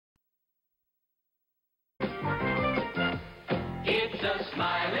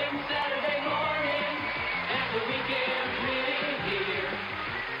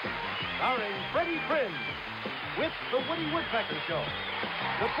Prinze with the Woody Woodpecker Show.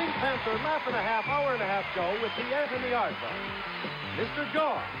 The Pink Panther laugh and a half, hour and a half show with the Ant and the Aardvark, Mr.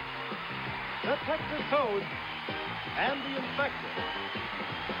 Jaw, the Texas Toad, and the Inspector.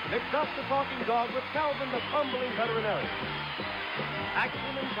 Mixed up the talking dog with Calvin the fumbling veterinarian.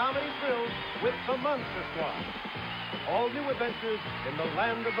 Action and comedy thrills with the Monster Squad. All new adventures in the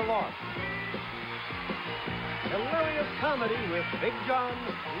land of the lost. Hilarious comedy with Big John,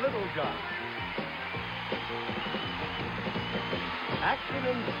 Little John. Action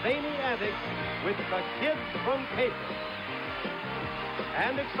and zany antics with the kids from Caper.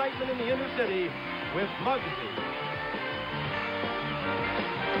 And excitement in the inner city with Muggsy.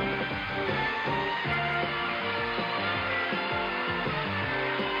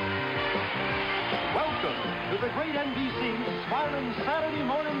 Welcome to the great NBC Smilin Saturday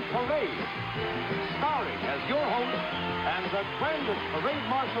Morning Parade. Starring as your host and the grandest parade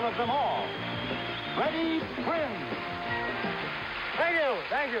marshal of them all, Freddie Prinze.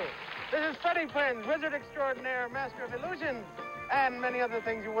 Thank you. This is Freddie Prinze, wizard extraordinaire, master of illusions, and many other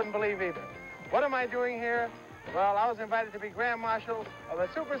things you wouldn't believe either. What am I doing here? Well, I was invited to be Grand Marshal of a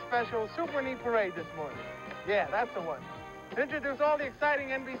super special, super neat parade this morning. Yeah, that's the one. To introduce all the exciting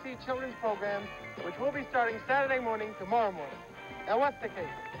NBC children's programs, which will be starting Saturday morning, tomorrow morning. Now, what's the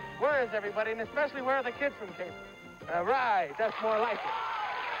case? Where is everybody, and especially where are the kids from Cape? Right, that's more like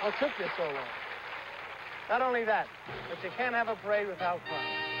it. What took you so long? Not only that, but you can't have a parade without fun.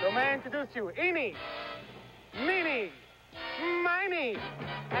 So may I introduce you, Eenie, Meenie, Miney,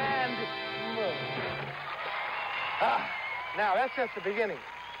 and Moo. Now, that's just the beginning.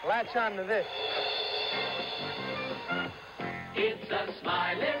 Latch on to this. It's a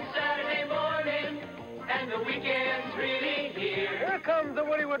smiling Saturday morning, and the weekend's really here. Here comes the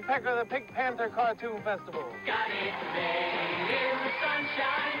Woody Woodpecker, the Pink Panther Cartoon Festival. Got it made in the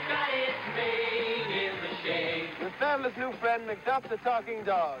sunshine, got it made in the shade. With fabulous new friend, McDuff the Talking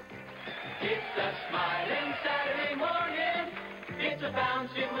Dog. It's a smiling Saturday morning, it's a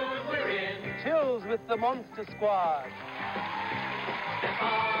bouncing mood we're in. Chills with the Monster Squad. Step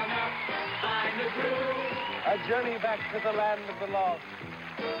on up, find the groove. A journey back to the land of the lost.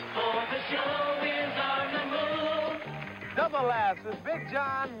 For the show is on the move. Double laughs with Big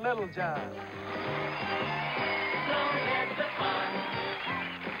John, Little John. So let the fun,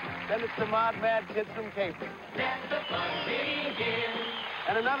 Then it's the Mod Mad Kids from Caper. let the fun begin.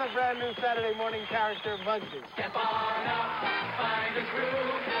 And another brand new Saturday morning character, Muggsy. Step on up, find the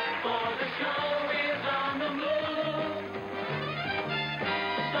groove. For the show is on the move.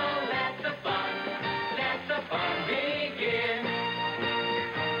 So let the fun begin.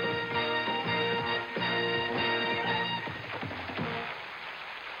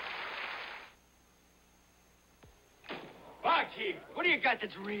 Barkeep, what do you got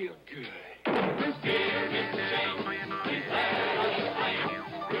that's real good? Root beer, Mr. Shane, is that on the flame?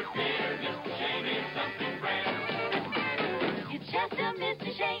 Root beer, Mr. Shane, is something grand. It's just a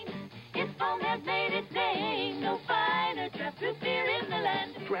Mr. Shane. His phone has made its name. No finer draft root beer in the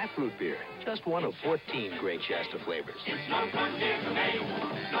land. Draft root beer, just one of 14 great Shasta flavors. It's no fun beer to name.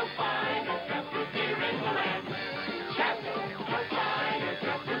 No finer draft root beer in the land. Shasta, no finer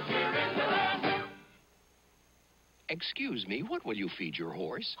draft root beer in the land. Excuse me, what will you feed your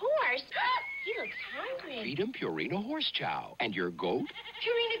horse? Horse? He looks hungry. Feed him Purina horse chow. And your goat?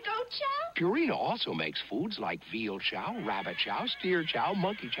 Purina goat chow? Purina also makes foods like veal chow, rabbit chow, steer chow,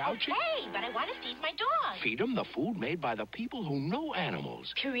 monkey chow, chicken. Hey, but I want to feed my dog. Feed them the food made by the people who know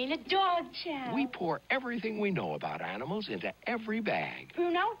animals. Purina dog chow. We pour everything we know about animals into every bag.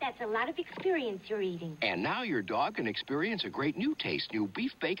 Bruno, that's a lot of experience you're eating. And now your dog can experience a great new taste, new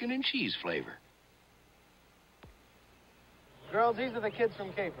beef, bacon, and cheese flavor. Girls, these are the kids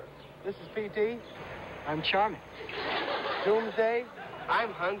from Caper. This is P.T. I'm charming. Doomsday.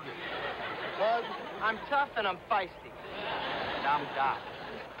 I'm hungry. Bug. I'm tough and I'm feisty. And I'm Doc.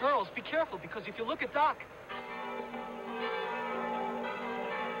 Girls, be careful, because if you look at Doc...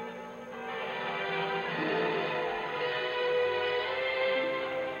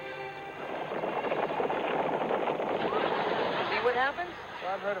 See what happens?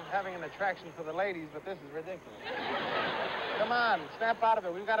 Well, I've heard of having an attraction for the ladies, but this is ridiculous. Come on, snap out of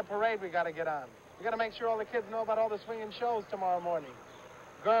it. We've got a parade we got to get on. We got to make sure all the kids know about all the swinging shows tomorrow morning.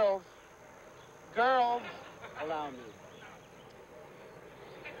 Girls, allow me.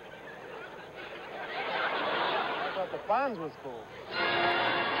 I thought the Fonz was cool.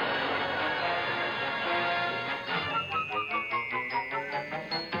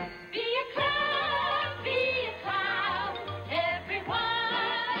 Be a clown, everyone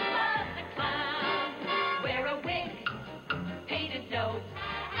loves a clown. Wear a wig, painted nose,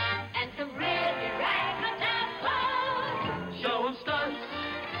 and some really once,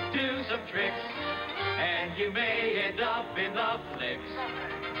 do some tricks, and you may end up in the flicks.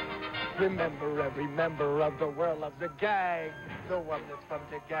 Remember, every member of the world loves a gag. The one that's fun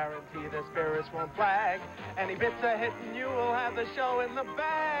to guarantee the spirits won't flag. Any bits are hitting, you will have the show in the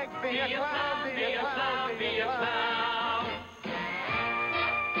bag. Be a clown, be a clown, be a clown.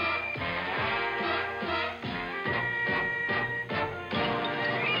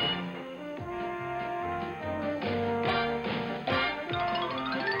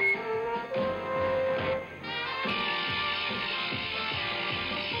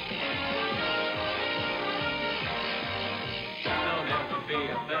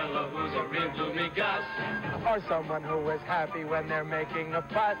 Who's a real gloomy Gus, or someone who is happy when they're making a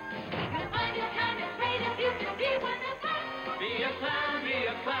fuss. You'll find it kind of great if you can be one of us. be a clown, be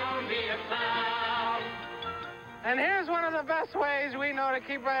a clown, be a clown. And here's one of the best ways we know to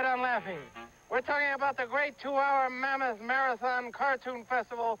keep right on laughing. We're talking about the great 2-hour Mammoth Marathon Cartoon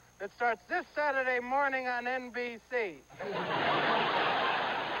Festival that starts this Saturday morning on NBC.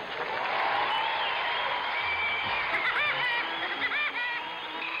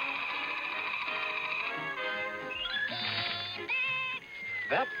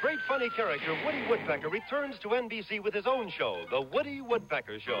 That great funny character, Woody Woodpecker, returns to NBC with his own show, The Woody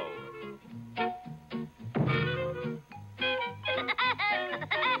Woodpecker Show. Then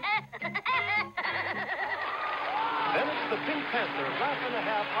it's the Pink Panther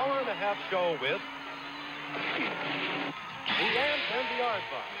laugh-and-a-half, hour-and-a-half show with the Ant and the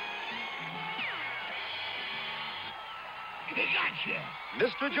Aardvark. Gotcha.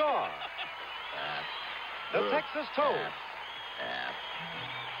 Mr. Jaw. The Texas Toad.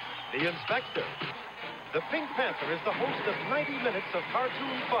 The Inspector. The Pink Panther is the host of 90 minutes of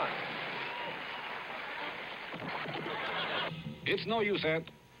cartoon fun. It's no use, Ant.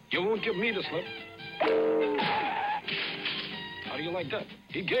 You won't give me the slip. How do you like that?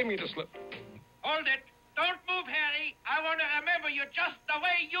 He gave me the slip. Hold it. Don't move, Harry. I want to remember you just the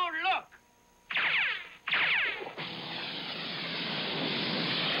way you look.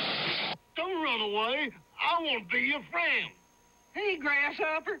 Don't run away. I want to be your friend. Hey,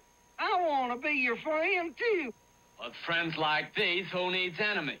 Grasshopper. I want to be your friend, too. With friends like these, who needs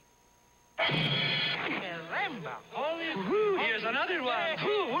enemy? Here's another one.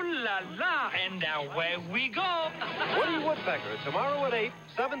 Ooh la la. And away we go. Woody Woodpecker, tomorrow at 8,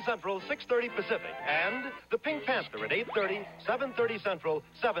 7 Central, 6:30 Pacific. And The Pink Panther at 8:30, 7:30 Central,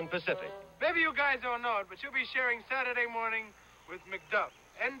 7 Pacific. Maybe you guys don't know it, but you'll be sharing Saturday morning with McDuff,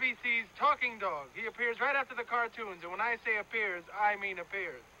 NBC's talking dog. He appears right after the cartoons, and when I say appears, I mean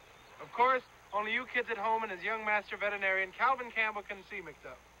appears. Of course, only you kids at home and his young master veterinarian, Calvin Campbell, can see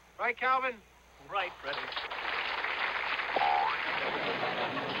McDuff. Right, Calvin? Right, Freddie.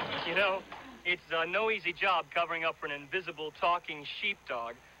 You know, it's no easy job covering up for an invisible talking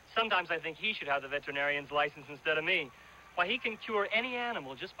sheepdog. Sometimes I think he should have the veterinarian's license instead of me. Why, he can cure any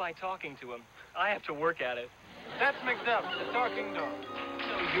animal just by talking to him. I have to work at it. That's McDuff, the talking dog.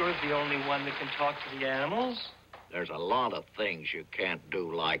 So you're the only one that can talk to the animals? There's a lot of things you can't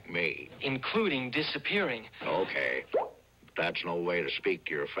do like me. Including disappearing. Okay. But that's no way to speak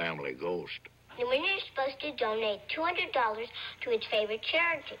to your family ghost. The winner is supposed to donate $200 to its favorite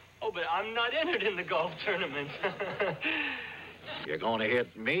charity. Oh, but I'm not entered in the golf tournament. You're going to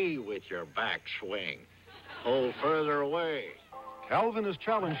hit me with your backswing. Hold further away. Calvin is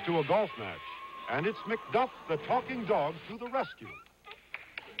challenged to a golf match, and it's McDuff, the talking dog, to the rescue.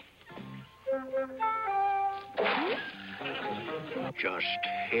 Just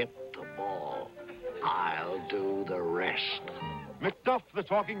hit the ball. I'll do the rest. McDuff, the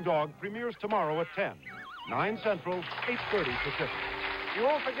talking dog, premieres tomorrow at 10, 9 Central, 8:30 Pacific. You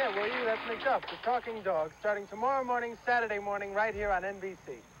won't forget, will you? That's McDuff, the talking dog, starting tomorrow morning, Saturday morning, right here on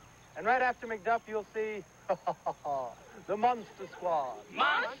NBC. And right after McDuff, you'll see the Monster Squad.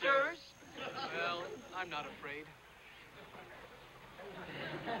 Monsters? Well, I'm not afraid.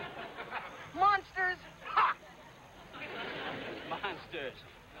 Monsters. Ha! Monsters.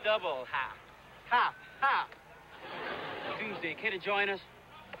 Double ha. Ha, ha. Tuesday, care to join us?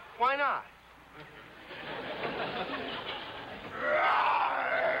 Why not?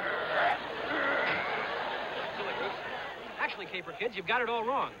 Actually, Caper Kids, you've got it all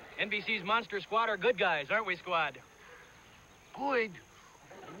wrong. NBC's Monster Squad are good guys, aren't we, Squad? Good.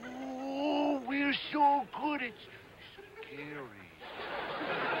 Oh, we're so good. It's scary.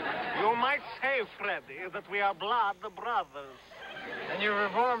 You might say, Freddie, that we are blood brothers. And you're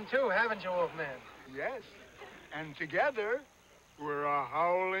reformed, too, haven't you, Wolfman? Yes. And together, we're a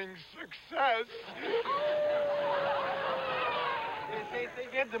howling success. They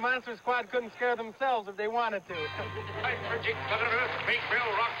did. The Monster Squad couldn't scare themselves if they wanted to. Big Bill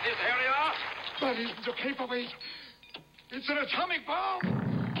rock this area. That isn't a paperweight. It's an atomic bomb.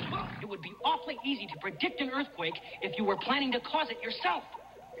 It would be awfully easy to predict an earthquake if you were planning to cause it yourself.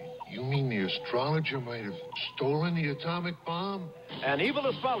 You mean the astrologer might have stolen the atomic bomb? An evil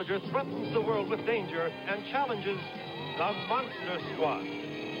astrologer threatens the world with danger and challenges the Monster Squad.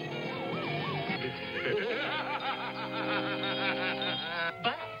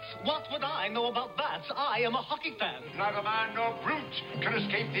 Bats? What would I know about bats? I am a hockey fan. Neither man nor brute can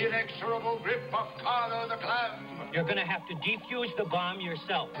escape the inexorable grip of Carlo the Clam. You're going to have to defuse the bomb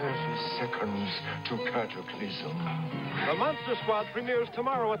yourself. 30 seconds to cataclysm. The Monster Squad premieres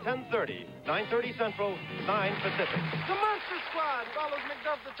tomorrow at 10:30, 9:30 Central, 9 Pacific. The Monster Squad follows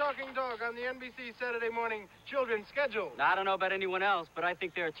McDuff the Talking Dog on the NBC Saturday morning children's schedule. Now, I don't know about anyone else, but I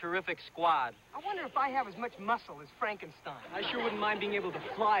think they're a terrific squad. I wonder if I have as much muscle as Frankenstein. I sure wouldn't mind being able to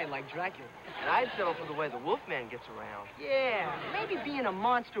fly like Dracula. And I'd settle for the way the Wolfman gets around. Yeah, maybe being a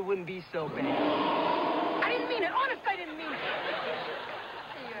monster wouldn't be so bad. I didn't mean it. Honest, I didn't mean it.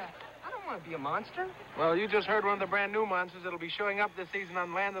 Hey, I don't want to be a monster. Well, you just heard one of the brand new monsters that'll be showing up this season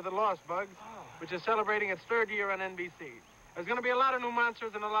on Land of the Lost, Bugs, which is celebrating its 3rd year on NBC. There's going to be a lot of new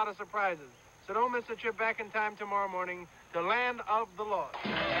monsters and a lot of surprises. So don't miss the trip back in time tomorrow morning to Land of the Lost.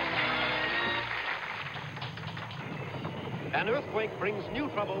 An earthquake brings new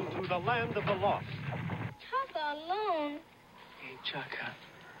trouble to the Land of the Lost. Chuck alone. Hey, Chuck,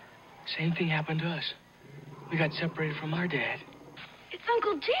 same thing happened to us. We got separated from our dad. It's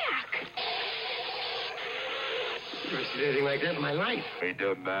Uncle Jack. Never seen anything like that in my life. I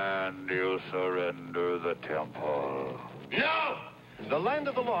demand you surrender the temple. No! The Land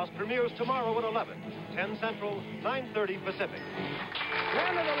of the Lost premieres tomorrow at 11, 10 Central, 9:30 Pacific.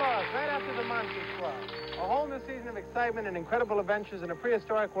 Land of the Lost, right after the Monster Squad. A whole new season of excitement and incredible adventures in a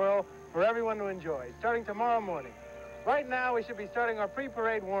prehistoric world for everyone to enjoy, starting tomorrow morning. Right now, we should be starting our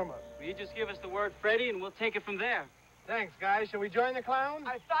pre-parade warm-up. Will you just give us the word, Freddie, and we'll take it from there? Thanks, guys. Shall we join the clowns?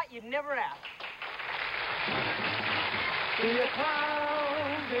 I thought you'd never ask. Be a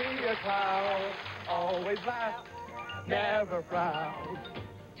clown, always laugh, never frown.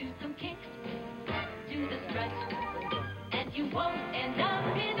 Do some kicks, do the strut, and you won't end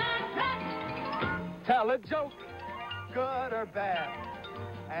up in a rut. Tell a joke, good or bad,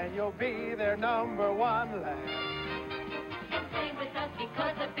 and you'll be their number one lad. And stay with us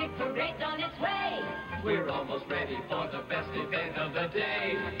because a big parade's on its way. We're almost ready for the best event of the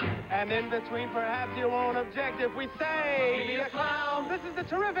day. And in between, perhaps you won't object if we say, Be a clown. This is the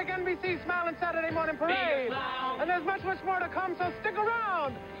terrific NBC Smilin Saturday Morning Parade. Be a clown. And there's much, much more to come, so stick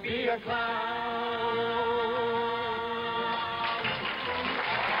around. Be a clown.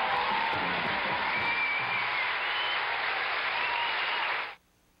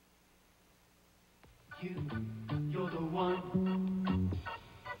 You're the one.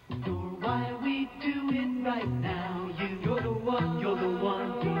 You're why we do it right now. You're the one. You're the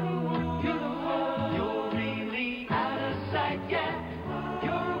one. You're the one. You're really out of sight, yeah.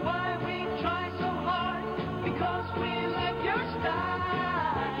 You're why we try so hard, because we like your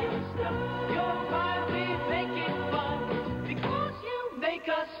style. You're why we make it fun, because you make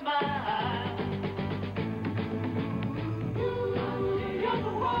us smile. You're the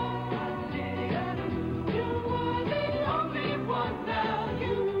one. You are the only one now.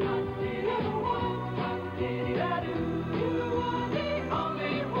 You are the one. You are the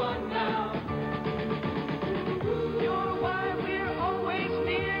only one now. You're why we're always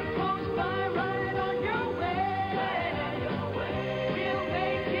near, close by, right on your way. We'll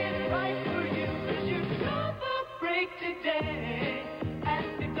make it right for you, 'cause you got the break today. At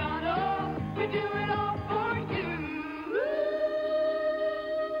McDonald's, we do it all for you.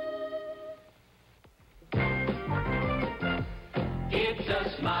 It's a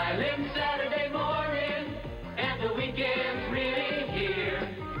smiling Saturday morning, and the weekend's really here.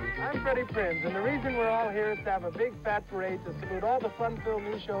 I'm Freddie Prinze, and the reason we're all here is to have a big fat parade to salute all the fun-filled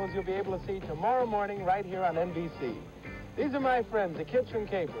new shows you'll be able to see tomorrow morning right here on NBC. These are my friends, the Kids from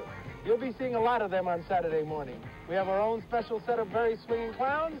Caper. You'll be seeing a lot of them on Saturday morning. We have our own special set of very swinging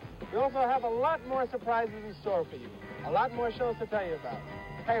clowns. We also have a lot more surprises in store for you. A lot more shows to tell you about.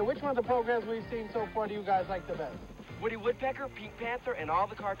 Hey, which one of the programs we've seen so far do you guys like the best? Woody Woodpecker, Pink Panther, and all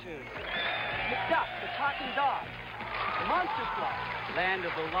the cartoons. McDuff, the Talking Dog. The Monster Squad. Land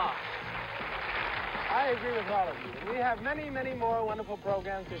of the Lost. I agree with all of you. We have many, many more wonderful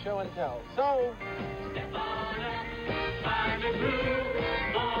programs to show and tell. So, Step on up, find a groove,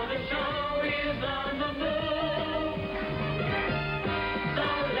 for the show is on the move. So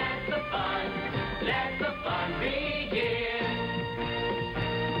let the fun begin.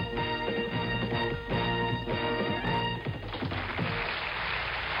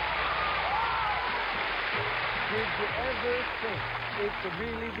 Did you ever think it could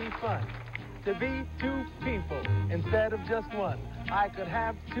really be fun to be two people instead of just one? I could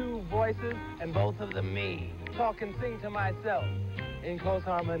have two voices and both of them me. Talk and sing to myself in close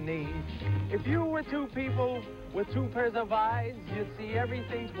harmony. If you were two people with two pairs of eyes, you'd see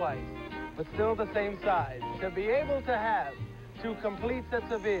everything twice, but still the same size. To be able to have two complete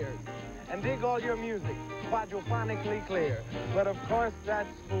sets of ears and dig all your music quadrophonically clear. But of course that's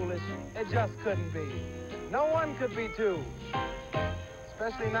foolish. It just couldn't be. No one could be two,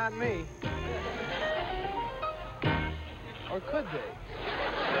 especially not me. Or could they?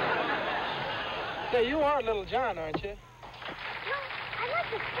 Say, you are Little John, aren't you? Well, I'd like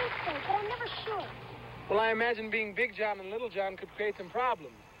to think so, but I'm never sure. Well, I imagine being Big John and Little John could create some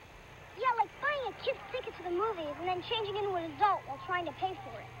problems. Yeah, like buying a kid's ticket to the movies and then changing into an adult while trying to pay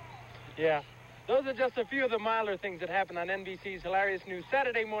for it. Yeah, those are just a few of the milder things that happen on NBC's hilarious new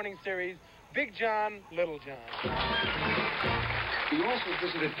Saturday morning series, Big John, Little John. We also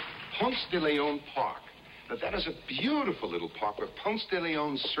visited Ponce de Leon Park. Now, that is a beautiful little park where Ponce de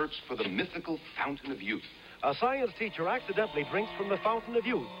Leon searched for the mythical Fountain of Youth. A science teacher accidentally drinks from the Fountain of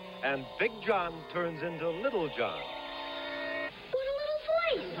Youth, and Big John turns into Little John. What a little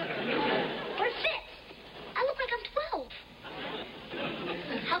voice. Or fits. I look like I'm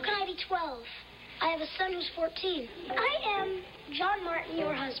 12. How can I be 12? I have a son who's 14. I am John Martin,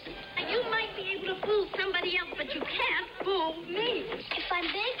 your husband. You might be able to fool somebody else, but you can't fool me. If I'm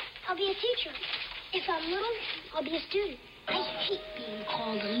big, I'll be a teacher. If I'm little, I'll be a student. I hate being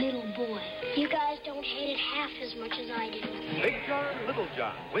called a little boy. You guys don't hate it half as much as I do. Big John, Little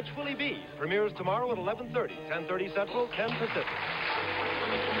John, which will he be? Premieres tomorrow at 11:30, 10:30 Central, 10 Pacific.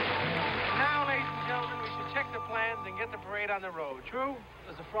 Now, ladies and gentlemen, we should check the plans and get the parade on the road. True?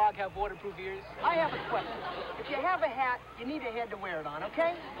 Does the frog have waterproof ears? I have a question. If you have a hat, you need a head to wear it on,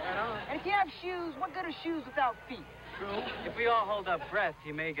 okay? Right on. And if you have shoes, what good are shoes without feet? True. If we all hold up breath,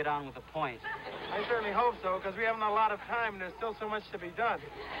 you may get on with a point. I certainly hope so, because we haven't a lot of time and there's still so much to be done.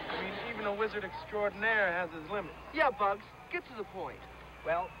 I mean, even a wizard extraordinaire has his limits. Yeah, Bugs, get to the point.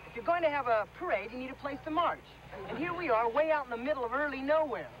 Well, if you're going to have a parade, you need a place to march. And here we are, way out in the middle of early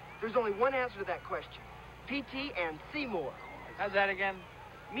nowhere. There's only one answer to that question. P.T. and Seymour. How's that again?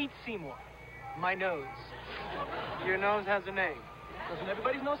 Meet Seymour. My nose. Your nose has a name. Doesn't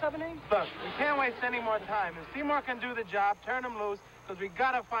everybody's nose have a name? Look, we can't waste any more time. If Seymour can do the job, turn him loose, because we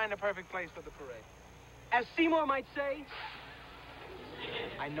gotta find a perfect place for the parade. As Seymour might say,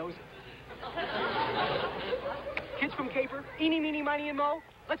 I knows it. Kids from Caper, eeny, meeny, miny, and mo,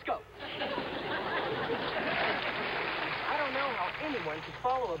 let's go. I don't know how anyone could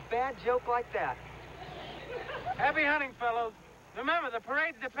follow a bad joke like that. Happy hunting, fellows. Remember, the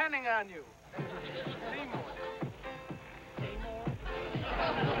parade's depending on you. Seymour.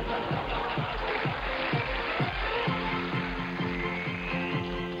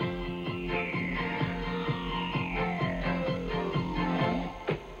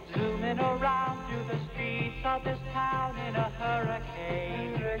 Zooming around through the streets of this town in a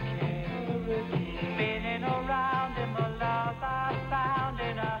hurricane. Spinning around in the love I found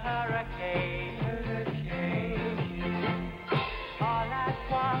in a hurricane. All at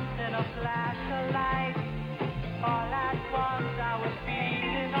once in a flash of light,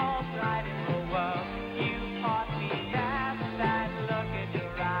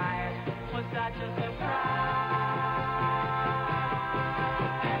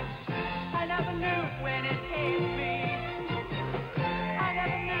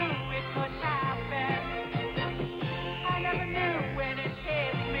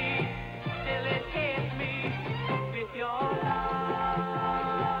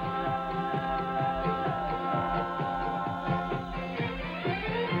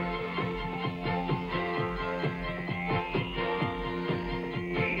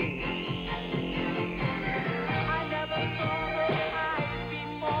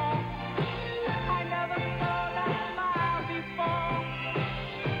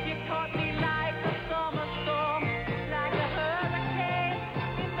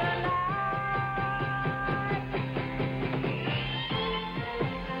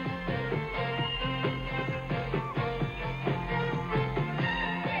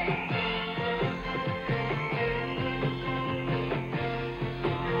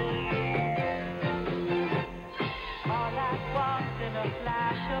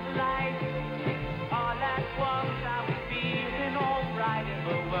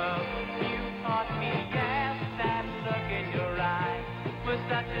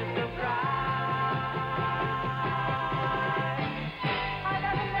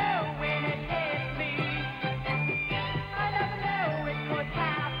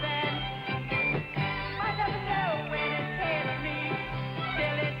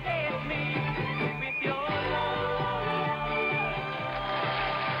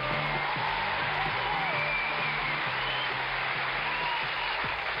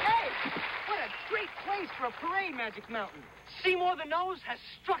 for a parade, Magic Mountain. Seymour the Nose has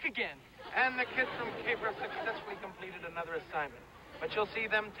struck again. And the kids from Cape have successfully completed another assignment. But you'll see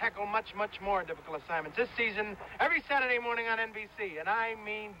them tackle much, much more difficult assignments this season, every Saturday morning on NBC. And I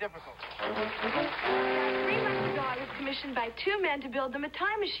mean difficult. 3 months ago, I was commissioned by 2 men to build them a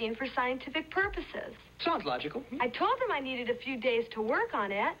time machine for scientific purposes. Sounds logical. I told them I needed a few days to work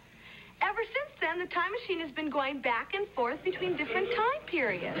on it. Ever since then, the time machine has been going back and forth between different time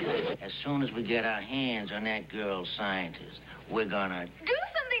periods. As soon as we get our hands on that girl scientist, we're gonna... Do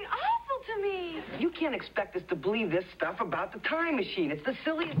something awful to me. You can't expect us to believe this stuff about the time machine. It's the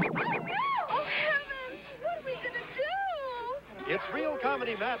silliest... Oh, heavens! What are we going to do? It's real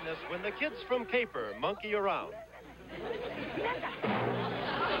comedy madness when the kids from Caper monkey around.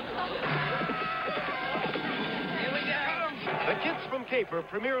 The Kids from Caper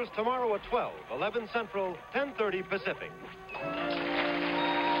premieres tomorrow at 12, 11 Central, 10:30 Pacific.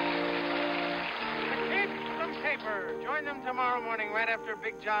 Kids from Caper. Join them tomorrow morning right after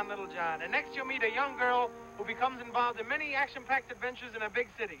Big John, Little John. And next you'll meet a young girl who becomes involved in many action-packed adventures in a big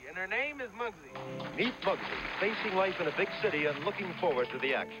city. And her name is Muggsy. Meet Muggsy, facing life in a big city and looking forward to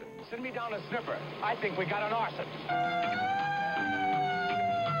the action. Send me down a sniffer. I think we got an arson.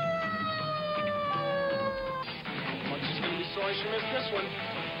 Sorry she missed this one.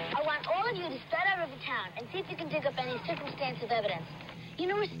 I want all of you to start out over town and see if you can dig up any circumstantial evidence. You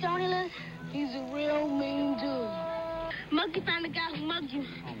know where Stoney lives? He's a real mean dude. Muggsy found the guy who mugged you.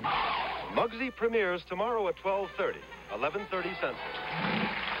 Muggsy premieres tomorrow at 12:30, 11:30 Central.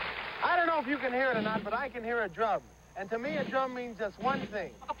 I don't know if you can hear it or not, but I can hear a drum. And to me, a drum means just one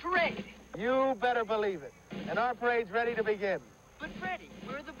thing. A parade. You better believe it. And our parade's ready to begin. But, Freddie,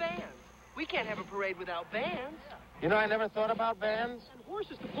 where are the bands? We can't have a parade without bands. You know, I never thought about bands. And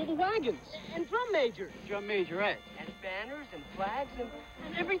horses to pull the wagons. And drum majors. Drum majorette. And banners and flags and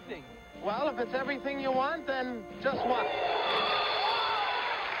everything. Well, if it's everything you want, then just what?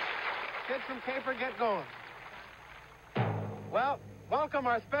 Kids from Caper, get going. Well, welcome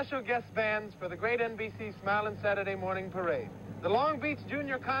our special guest bands for the great NBC Smilin Saturday Morning Parade. The Long Beach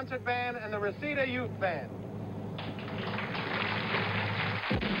Junior Concert Band and the Reseda Youth Band.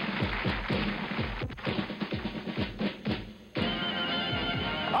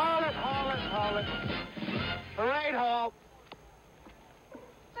 Haul it. Parade halt.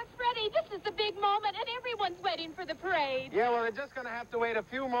 But, Freddie, this is the big moment, and everyone's waiting for the parade. Yeah, well, they're just going to have to wait a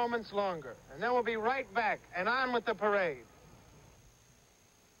few moments longer. And then we'll be right back and on with the parade.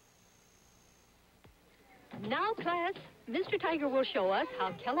 Now, class, Mr. Tiger will show us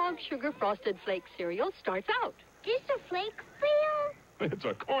how Kellogg's Sugar Frosted Flake cereal starts out. Just a flake field? It's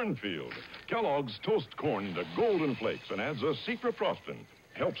a cornfield. Kellogg's toasts corn into golden flakes and adds a secret frosting.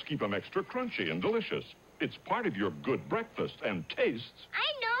 Helps keep them extra crunchy and delicious. It's part of your good breakfast and tastes.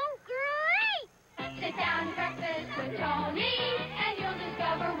 I know, great! Sit down to breakfast with Tony, and you'll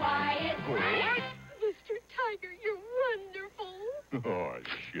discover why it's great. Mr. Tiger, you're wonderful. Oh,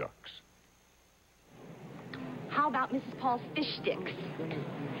 shucks. How about Mrs. Paul's fish sticks?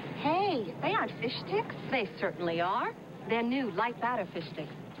 Hey, they aren't fish sticks. They certainly are. They're new light batter fish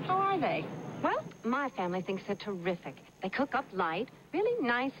sticks. How are they? Well, my family thinks they're terrific. They cook up light, really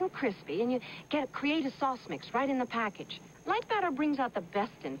nice and crispy, and you create a sauce mix right in the package. Light batter brings out the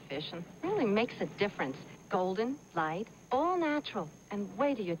best in fish and really makes a difference. Golden, light, all natural. And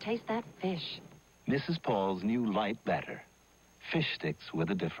wait till you taste that fish. Mrs. Paul's new light batter. Fish sticks with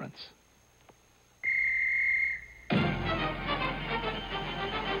a difference.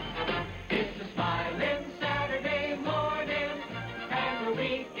 It's a smiling Saturday morning, and the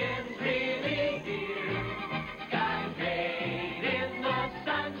weekend's really here. Got it made in the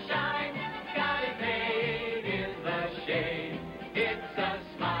sunshine, got it made in the shade. It's a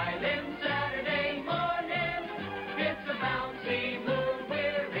smiling Saturday morning, it's a bouncy mood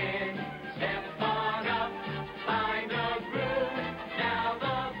we're in. Step on up, find a groove, now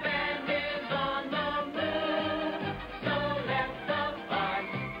the band is on the move. So let the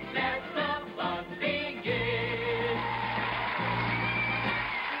fun begin.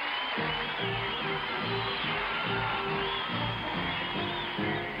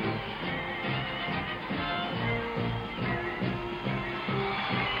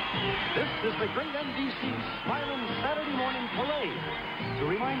 This is the great NBC Smilin Saturday Morning Parade. To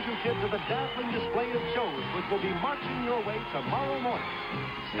remind you kids of the dazzling display of shows which will be marching your way tomorrow morning.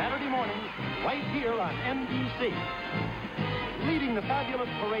 Saturday morning, right here on NBC. Leading the fabulous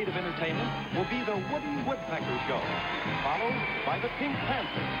parade of entertainment will be the Woody Woodpecker Show, followed by the Pink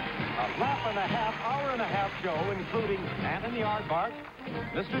Panther. A hour and a half show including Ant and the Aardvark,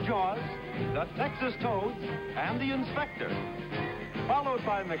 Mr. Jaws, the Texas Toads, and the Inspector. followed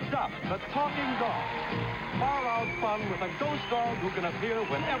by McDuff, the talking dog. Far-out fun with a ghost dog who can appear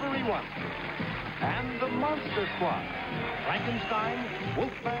whenever he wants. And the Monster Squad, Frankenstein,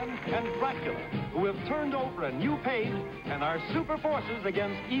 Wolfman, and Dracula, who have turned over a new page and are super forces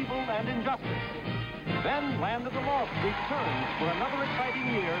against evil and injustice. Then Land of the Lost returns for another exciting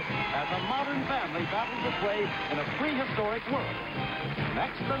year as a modern family battles its way in a prehistoric world.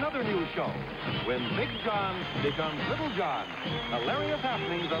 Next, another new show, when Big John becomes Little John. Hilarious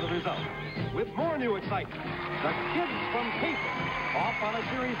happenings are the result. With more new excitement, the Kids from Paper, off on a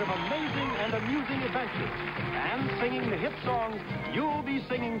series of amazing and amusing adventures, and singing the hit songs you'll be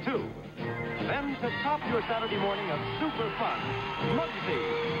singing too. Then, to top your Saturday morning of super fun, Mugsy,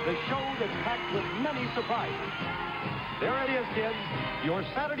 the show that's packed with many surprises. There it is, kids, your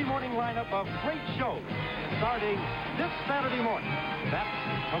Saturday morning lineup of great shows, starting this Saturday morning.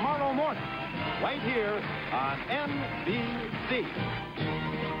 That's tomorrow morning, right here on NBC.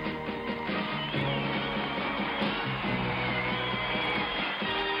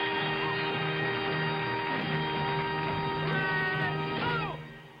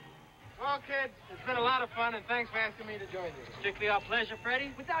 Well, kids, it's been a lot of fun, and thanks for asking me to join you. Strictly our pleasure,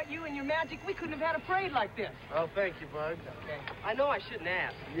 Freddie. Without you and your magic, we couldn't have had a parade like this. Well, thank you, Bugs. Okay. I know I shouldn't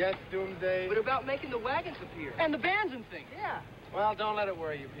ask. Yes, Doomsday. But about making the wagons appear. And the bands and things. Yeah. Well, don't let it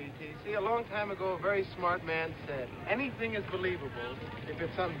worry you, P.T. See, a long time ago, a very smart man said, anything is believable if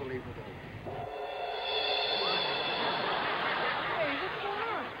it's unbelievable. Hey, what's going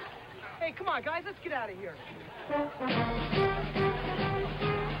on? Hey, come on, guys, let's get out of here.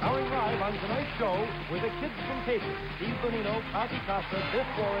 Starring live on tonight's show were the Kids from Paper, Steve Bonino, Tati Costa, Biff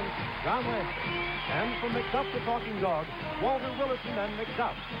Warren, John Lansing. And from McDuff the Talking Dog, Walter Willison and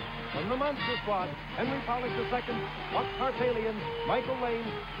McDuff. From the Monster Squad, Henry Pollack II, Buck Hartalian, Michael Lane,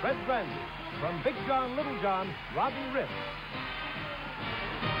 Fred Brandy. From Big John, Little John, Robbie Ritt.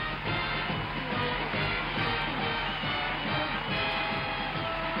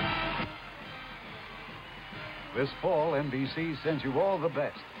 This fall, NBC sends you all the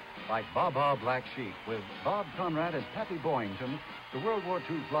best. Like Baa Black Sheep, with Bob Conrad as Pappy Boyington, the World War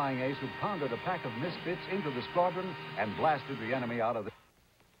II flying ace who pounded a pack of misfits into the squadron and blasted the enemy out of the...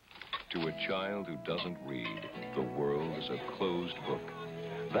 To a child who doesn't read, the world is a closed book.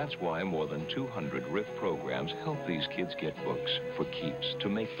 That's why more than 200 RIF programs help these kids get books for keeps to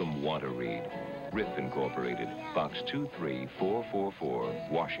make them want to read. RIF Incorporated, Box 23444,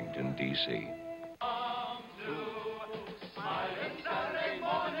 Washington, D.C. Smilin' Saturday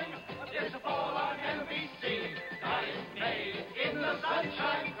morning, it's a fall on NBC. Not in May, in the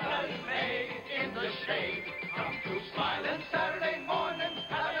sunshine, not in May, in the shade. Come to Smilin' Saturday morning,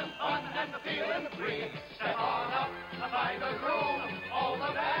 having fun and feeling free. Step on up, find a groove, all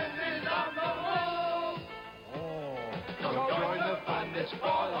the band is on the move. So join the fun this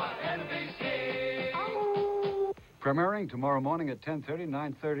fall on NBC. Premiering tomorrow morning at 10:30,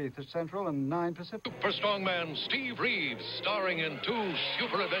 9:30 Central, and 9 Pacific. Super strongman Steve Reeves, starring in 2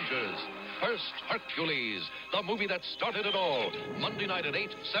 super adventures. First, Hercules, the movie that started it all. Monday night at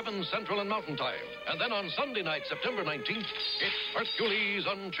 8, 7 Central and Mountain Time. And then on Sunday night, September 19th, it's Hercules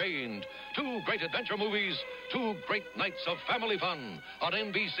Unchained. 2 great adventure movies, 2 great nights of family fun on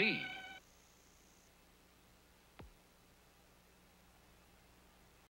NBC.